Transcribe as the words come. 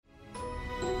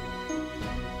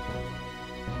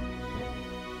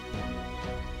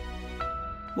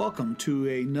Welcome to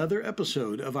another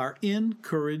episode of our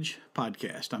Encourage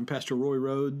podcast. I'm Pastor Roy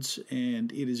Rhodes,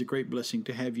 and it is a great blessing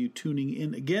to have you tuning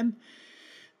in again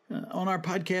on our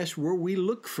podcast where we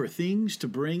look for things to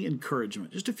bring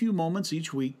encouragement. Just a few moments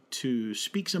each week to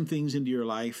speak some things into your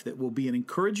life that will be an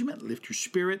encouragement, lift your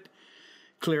spirit,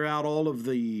 clear out all of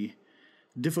the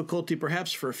difficulty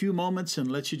perhaps for a few moments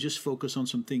and let you just focus on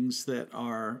some things that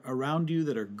are around you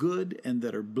that are good and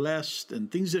that are blessed and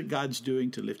things that God's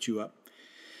doing to lift you up.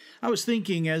 I was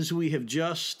thinking as we have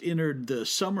just entered the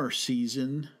summer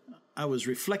season, I was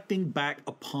reflecting back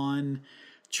upon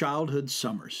childhood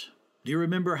summers. Do you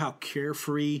remember how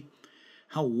carefree,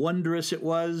 how wondrous it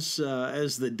was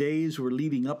as the days were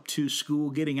leading up to school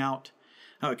getting out?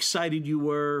 How excited you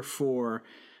were for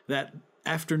that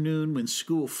afternoon when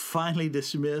school finally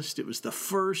dismissed. It was the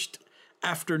first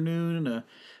afternoon,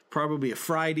 probably a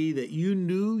Friday, that you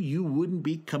knew you wouldn't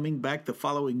be coming back the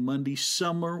following Monday.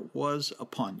 Summer was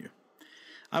upon you.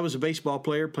 I was a baseball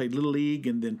player, played Little League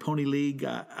and then Pony League.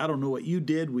 I don't know what you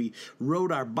did. We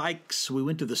rode our bikes. We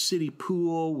went to the city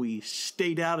pool. We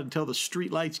stayed out until the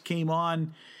street lights came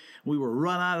on. We were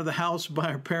run out of the house by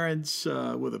our parents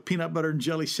with a peanut butter and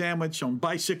jelly sandwich on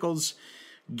bicycles.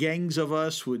 Gangs of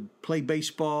us would play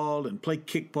baseball and play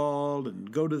kickball and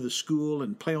go to the school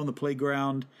and play on the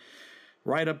playground,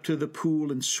 right up to the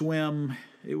pool and swim.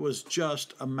 It was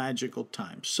just a magical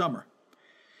time. Summer.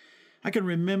 I can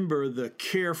remember the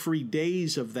carefree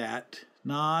days of that,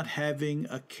 not having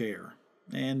a care.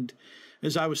 And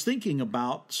as I was thinking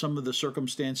about some of the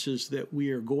circumstances that we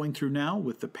are going through now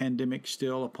with the pandemic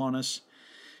still upon us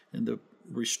and the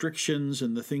restrictions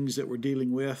and the things that we're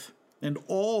dealing with, and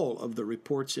all of the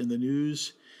reports in the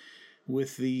news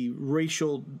with the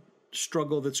racial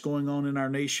struggle that's going on in our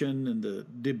nation and the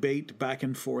debate back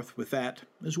and forth with that,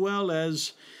 as well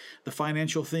as the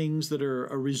financial things that are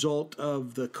a result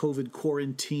of the COVID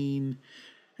quarantine,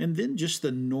 and then just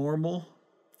the normal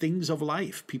things of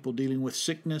life, people dealing with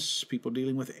sickness, people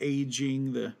dealing with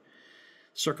aging, the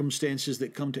circumstances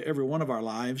that come to every one of our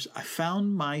lives. I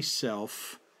found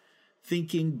myself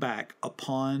thinking back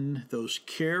upon those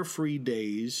carefree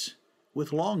days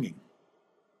with longing.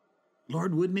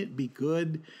 Lord, wouldn't it be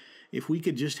good if we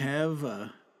could just have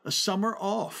a summer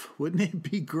off? Wouldn't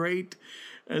it be great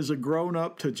as a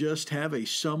grown-up to just have a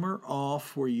summer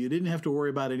off where you didn't have to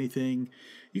worry about anything?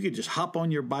 You could just hop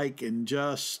on your bike and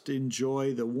just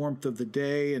enjoy the warmth of the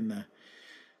day and the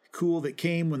cool that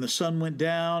came when the sun went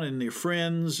down and your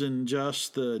friends and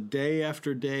just the day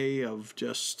after day of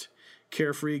just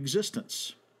carefree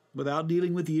existence without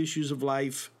dealing with the issues of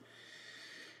life.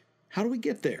 How do we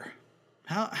get there?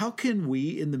 How can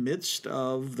we, in the midst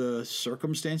of the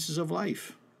circumstances of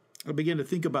life? I began to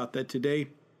think about that today,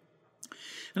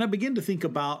 and I began to think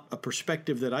about a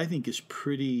perspective that I think is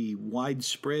pretty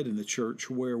widespread in the church,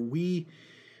 where we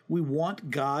want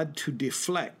God to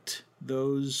deflect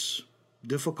those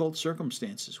difficult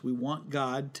circumstances. We want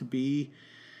God to be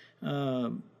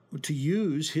to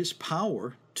use His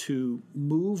power to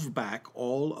move back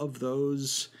all of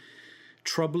those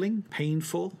troubling,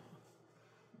 painful,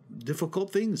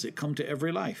 difficult things that come to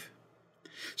every life.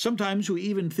 Sometimes we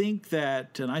even think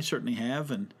that, and I certainly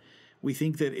have, and we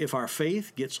think that if our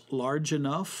faith gets large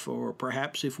enough, or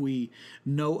perhaps if we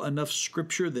know enough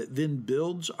Scripture that then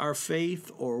builds our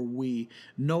faith, or we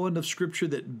know enough Scripture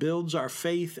that builds our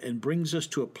faith and brings us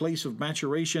to a place of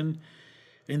maturation,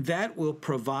 and that will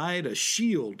provide a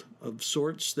shield of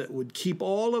sorts that would keep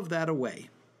all of that away.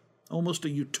 Almost a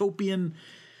utopian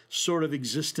sort of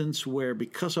existence where,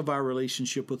 because of our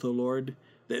relationship with the Lord,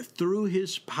 that through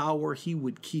His power He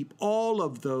would keep all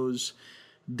of those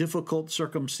difficult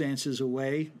circumstances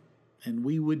away, and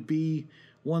we would be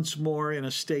once more in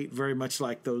a state very much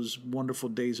like those wonderful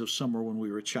days of summer when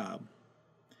we were a child.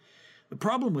 The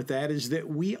problem with that is that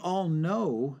we all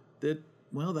know that,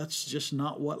 well, that's just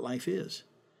not what life is.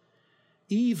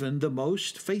 Even the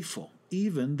most faithful,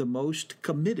 even the most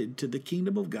committed to the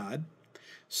kingdom of God,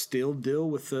 still deal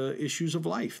with the issues of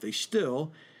life. They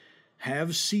still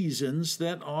have seasons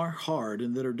that are hard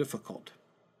and that are difficult,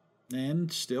 and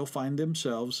still find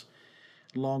themselves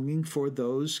longing for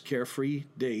those carefree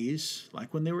days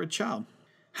like when they were a child.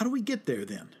 How do we get there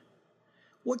then?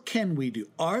 What can we do?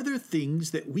 Are there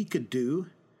things that we could do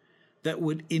that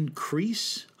would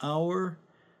increase our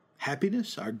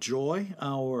happiness, our joy,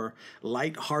 our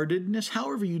lightheartedness,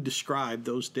 however you describe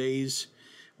those days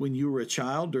when you were a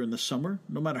child during the summer?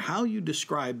 No matter how you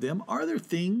describe them, are there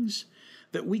things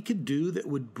that we could do that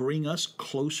would bring us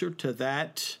closer to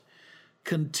that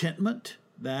contentment,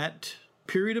 that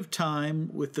period of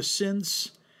time with the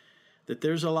sense that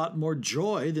there's a lot more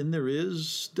joy than there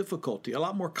is difficulty, a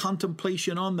lot more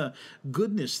contemplation on the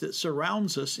goodness that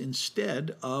surrounds us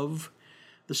instead of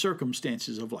the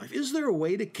circumstances of life. Is there a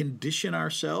way to condition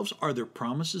ourselves? Are there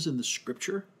promises in the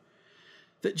Scripture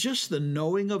that just the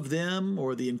knowing of them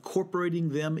or the incorporating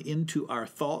them into our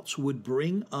thoughts would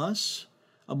bring us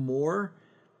a more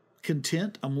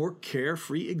content, a more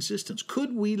carefree existence?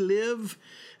 Could we live,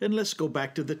 and let's go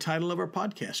back to the title of our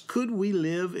podcast, could we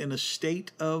live in a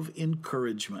state of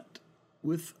encouragement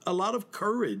with a lot of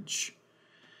courage?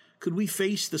 Could we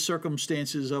face the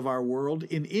circumstances of our world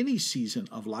in any season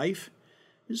of life?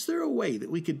 Is there a way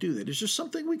that we could do that? Is there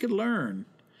something we could learn?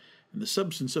 And the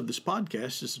substance of this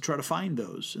podcast is to try to find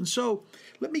those. And so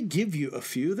let me give you a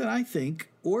few that I think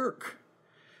work.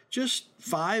 Just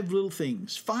 5 little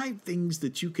things, 5 things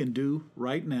that you can do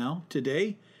right now,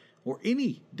 today, or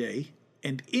any day,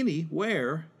 and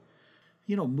anywhere.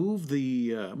 Move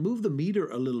the meter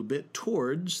a little bit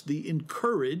towards the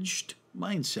encouraged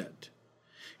mindset.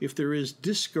 If there is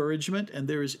discouragement and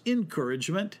there is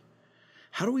encouragement,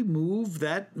 how do we move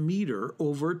that meter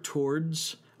over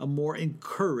towards a more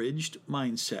encouraged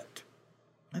mindset?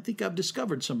 I think I've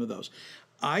discovered some of those.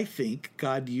 I think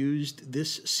God used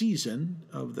this season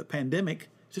of the pandemic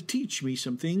to teach me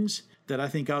some things that I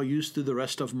think I'll use through the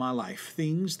rest of my life.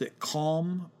 Things that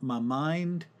calm my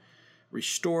mind,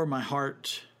 restore my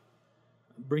heart,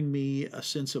 bring me a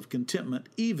sense of contentment,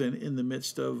 even in the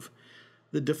midst of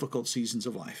the difficult seasons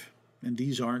of life. And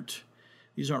these aren't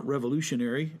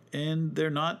revolutionary, and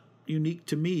they're not unique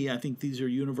to me. I think these are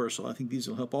universal. I think these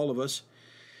will help all of us.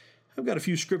 I've got a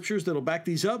few scriptures that'll back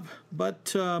these up,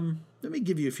 but let me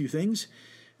give you a few things.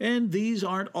 And these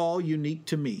aren't all unique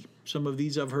to me. Some of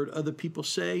these I've heard other people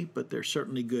say, but they're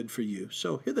certainly good for you.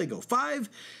 So here they go. 5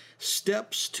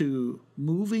 steps to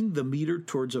moving the meter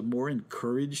towards a more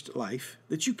encouraged life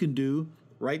that you can do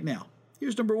right now.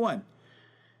 Here's number 1.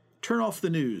 Turn off the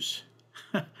news.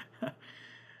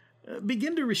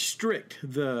 Begin to restrict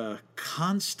the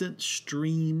constant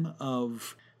stream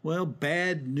of,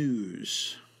 bad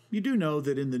news. You do know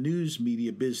that in the news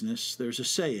media business, there's a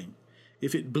saying,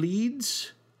 if it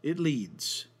bleeds, it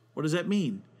leads. What does that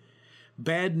mean?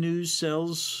 Bad news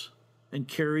sells and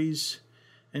carries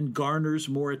and garners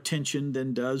more attention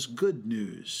than does good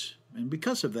news. And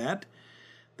because of that,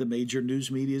 the major news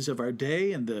medias of our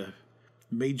day and the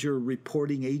major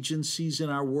reporting agencies in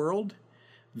our world,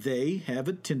 they have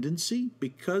a tendency,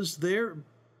 because they're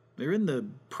in the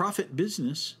profit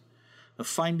business, of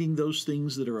finding those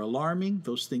things that are alarming,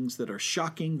 those things that are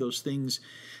shocking, those things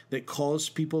that cause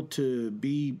people to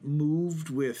be moved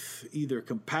with either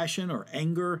compassion or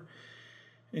anger.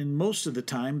 And most of the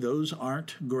time, those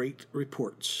aren't great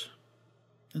reports.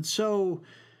 And so,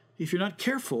 if you're not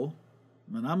careful,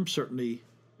 and I'm certainly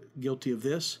guilty of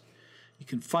this, you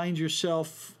can find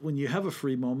yourself, when you have a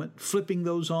free moment, flipping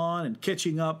those on and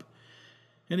catching up.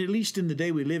 And at least in the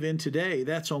day we live in today,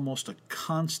 that's almost a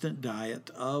constant diet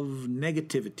of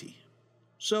negativity.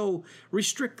 So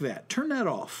restrict that. Turn that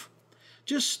off.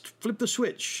 Just flip the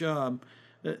switch.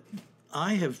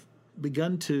 I have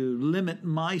begun to limit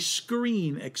my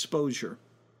screen exposure,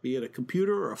 be it a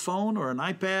computer or a phone or an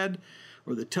iPad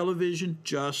or the television.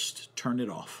 Just turn it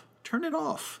off. Turn it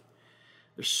off.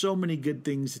 There's so many good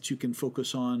things that you can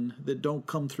focus on that don't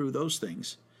come through those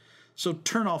things. So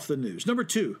turn off the news. Number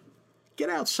 2, get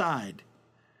outside.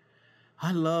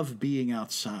 I love being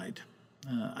outside.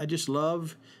 I just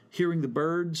love hearing the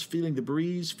birds, feeling the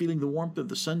breeze, feeling the warmth of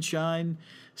the sunshine,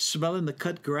 smelling the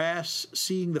cut grass,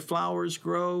 seeing the flowers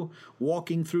grow,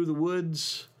 walking through the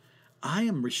woods. I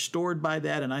am restored by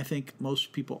that, and I think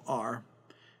most people are.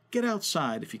 Get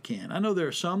outside if you can. I know there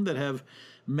are some that have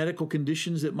medical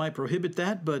conditions that might prohibit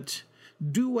that, but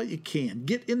do what you can.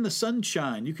 Get in the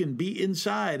sunshine. You can be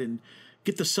inside and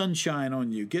get the sunshine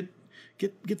on you. Get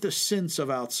the sense of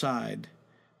outside.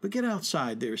 But get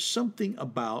outside. There's something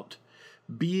about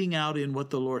being out in what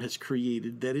the Lord has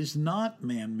created that is not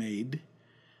man-made,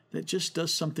 that just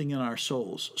does something in our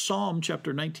souls. Psalm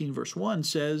chapter 19, verse 1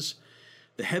 says,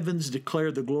 "The heavens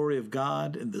declare the glory of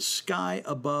God, and the sky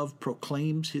above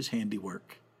proclaims his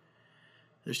handiwork."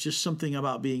 There's just something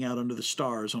about being out under the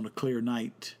stars on a clear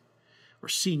night, or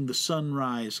seeing the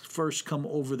sunrise first come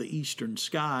over the eastern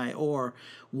sky, or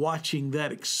watching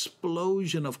that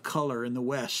explosion of color in the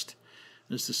west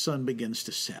as the sun begins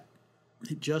to set.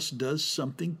 It just does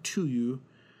something to you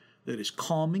that is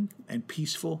calming and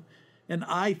peaceful, and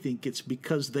I think it's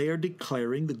because they are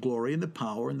declaring the glory and the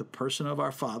power and the person of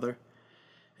our Father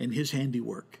and his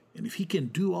handiwork. And if he can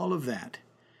do all of that,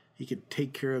 he can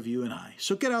take care of you and I.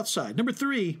 So get outside. Number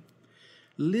 3,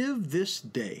 live this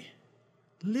day.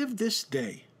 Live this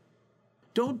day.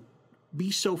 Don't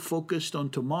be so focused on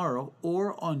tomorrow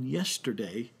or on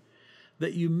yesterday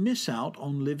that you miss out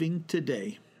on living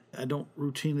today. I don't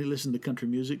routinely listen to country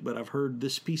music, but I've heard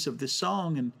this piece of this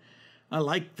song, and I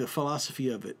like the philosophy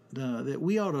of it, that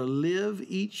we ought to live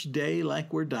each day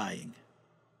like we're dying.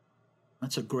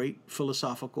 That's a great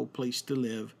philosophical place to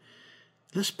live.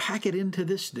 Let's pack it into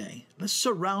this day. Let's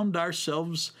surround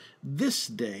ourselves this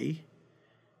day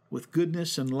with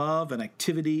goodness and love and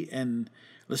activity, and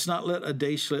let's not let a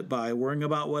day slip by worrying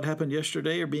about what happened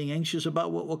yesterday or being anxious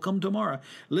about what will come tomorrow.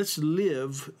 Let's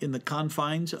live in the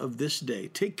confines of this day.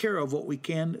 Take care of what we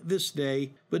can this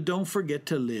day, but don't forget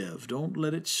to live. Don't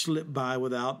let it slip by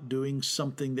without doing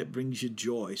something that brings you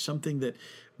joy, something that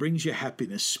brings you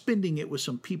happiness, spending it with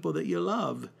some people that you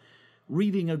love,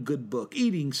 reading a good book,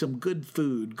 eating some good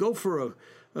food, go for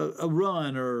a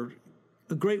run or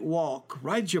a great walk,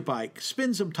 ride your bike,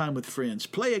 spend some time with friends,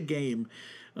 play a game.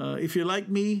 If you're like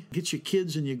me, get your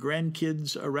kids and your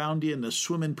grandkids around you in the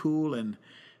swimming pool and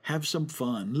have some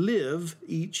fun. Live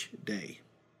each day.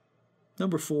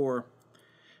 Number 4,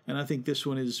 and I think this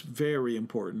one is very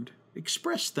important,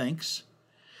 express thanks.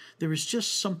 There is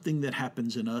just something that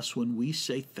happens in us when we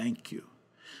say thank you.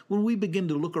 When we begin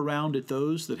to look around at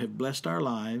those that have blessed our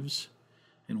lives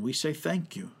and we say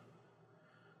thank you.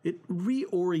 It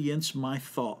reorients my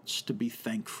thoughts to be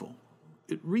thankful.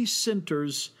 It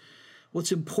recenters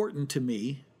what's important to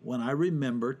me when I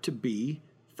remember to be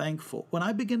thankful. When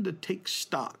I begin to take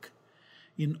stock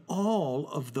in all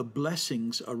of the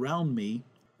blessings around me,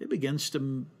 it begins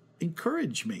to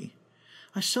encourage me.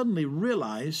 I suddenly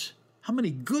realize how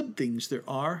many good things there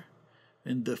are,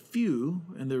 and the few,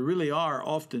 and there really are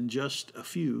often just a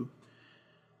few,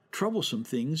 troublesome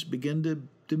things begin to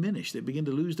diminish. They begin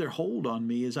to lose their hold on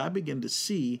me as I begin to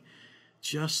see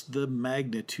just the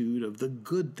magnitude of the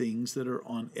good things that are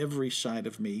on every side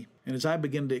of me. And as I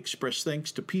begin to express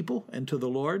thanks to people and to the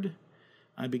Lord,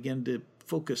 I begin to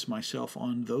focus myself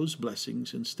on those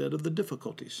blessings instead of the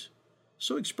difficulties.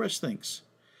 So express thanks.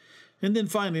 And then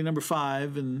finally, number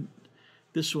 5, and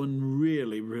this one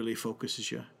really, really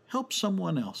focuses you. Help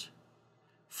someone else.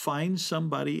 Find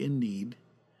somebody in need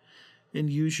and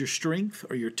use your strength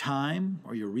or your time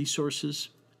or your resources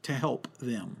to help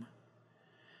them.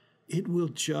 It will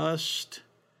just,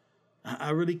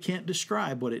 I really can't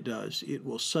describe what it does. It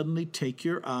will suddenly take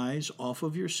your eyes off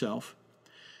of yourself,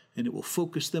 and it will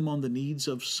focus them on the needs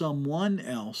of someone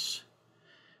else.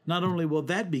 Not only will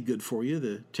that be good for you,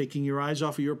 the taking your eyes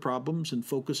off of your problems and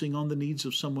focusing on the needs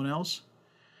of someone else,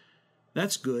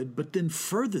 that's good. But then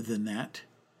further than that,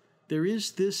 there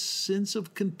is this sense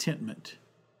of contentment.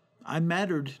 I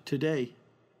mattered today.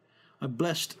 I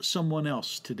blessed someone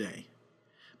else today.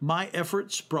 My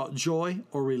efforts brought joy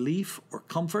or relief or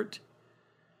comfort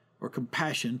or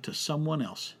compassion to someone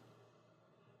else.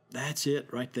 That's it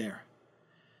right there.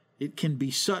 It can be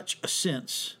such a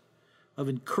sense of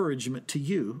encouragement to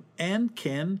you and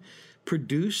can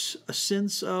produce a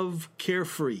sense of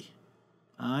carefree.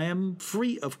 I am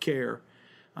free of care.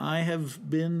 I have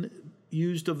been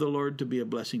used of the Lord to be a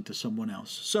blessing to someone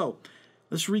else. So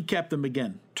let's recap them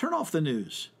again. Turn off the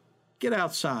news. Get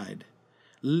outside.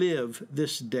 Live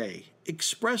this day.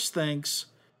 Express thanks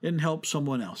and help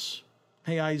someone else.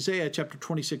 Hey, Isaiah chapter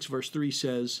 26 verse 3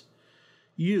 says,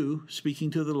 you,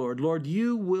 speaking to the Lord,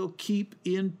 you will keep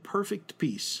in perfect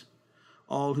peace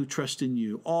all who trust in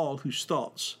you, all whose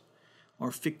thoughts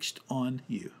are fixed on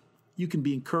you. You can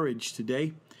be encouraged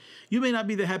today. You may not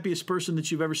be the happiest person that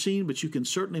you've ever seen, but you can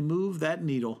certainly move that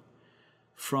needle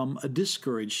from a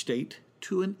discouraged state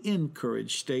to an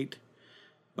encouraged state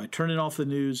by turning off the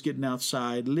news, getting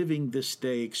outside, living this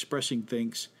day, expressing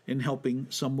thanks, and helping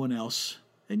someone else.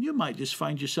 And you might just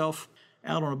find yourself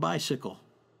out on a bicycle,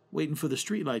 waiting for the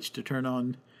streetlights to turn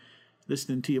on,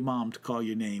 listening to your mom to call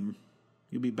your name.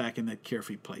 You'll be back in that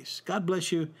carefree place. God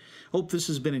bless you. Hope this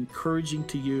has been encouraging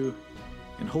to you,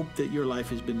 and hope that your life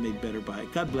has been made better by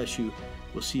it. God bless you.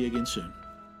 We'll see you again soon.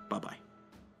 Bye-bye.